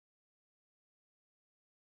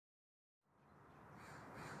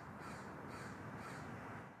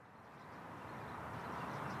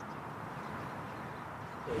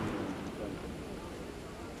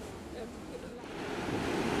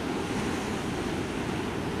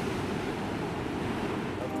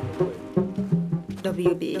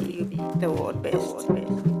WB, the world best.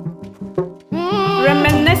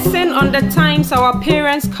 Reminiscing on the times our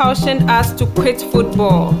parents cautioned us to quit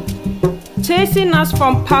football, chasing us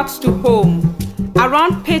from parks to home,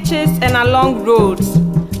 around pitches and along roads.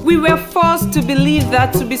 We were forced to believe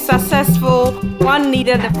that to be successful, one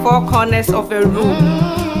needed the four corners of a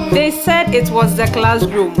room. They said it was the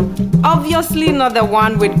classroom, obviously not the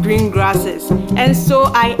one with green grasses. And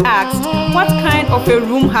so I asked, what kind of a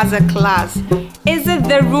room has a class? Is it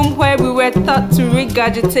the room where we were taught to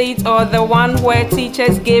regurgitate, or the one where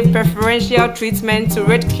teachers gave preferential treatment to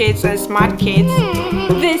rich kids and smart kids?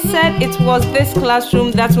 They said it was this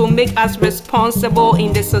classroom that will make us responsible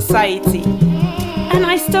in the society. And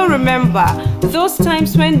I still remember those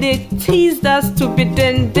times when they teased us to be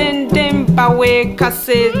din din din bawe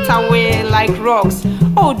kase tawe like rocks.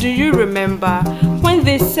 Oh, do you remember when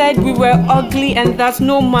they said we were ugly and that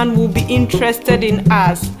no man will be interested in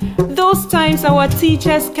us? Those times our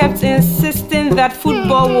teachers kept insisting that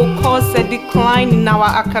football will cause a decline in our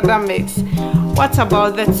academics. What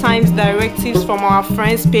about the times directives from our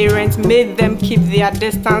friends' parents made them keep their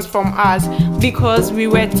distance from us because we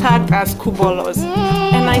were tagged as kubolos?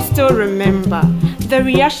 And I still remember the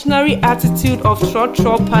reactionary attitude of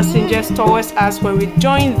trotro passengers towards us when we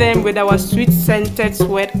joined them with our sweet-scented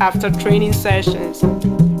sweat after training sessions.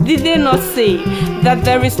 Did they not say that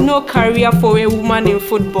there is no career for a woman in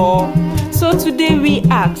football? So today we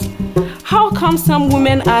ask, how come some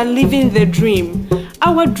women are living the dream?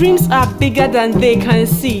 Our dreams are bigger than they can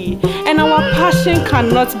see, and our passion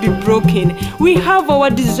cannot be broken. We have our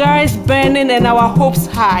desires burning and our hopes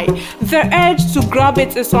high. The urge to grab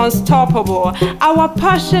it is unstoppable. Our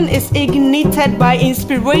passion is ignited by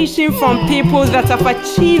inspiration from people that have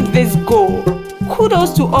achieved this goal.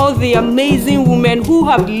 Kudos to all the amazing women who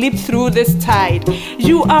have leaped through this tide.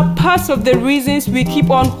 You are part of the reasons we keep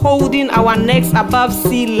on holding our necks above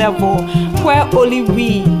sea level, where only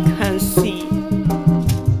we can see.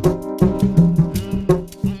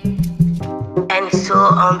 And so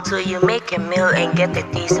until you make a meal and get the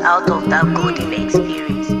taste out of that golden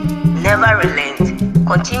experience, never relent.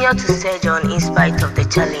 Continue to surge on in spite of the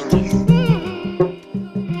challenges.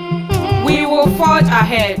 We will forge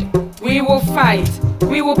ahead. We will fight,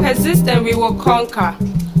 we will persist, and we will conquer.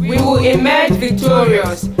 We will emerge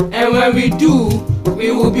victorious, and when we do, we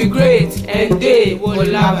will be great and they will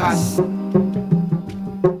love us.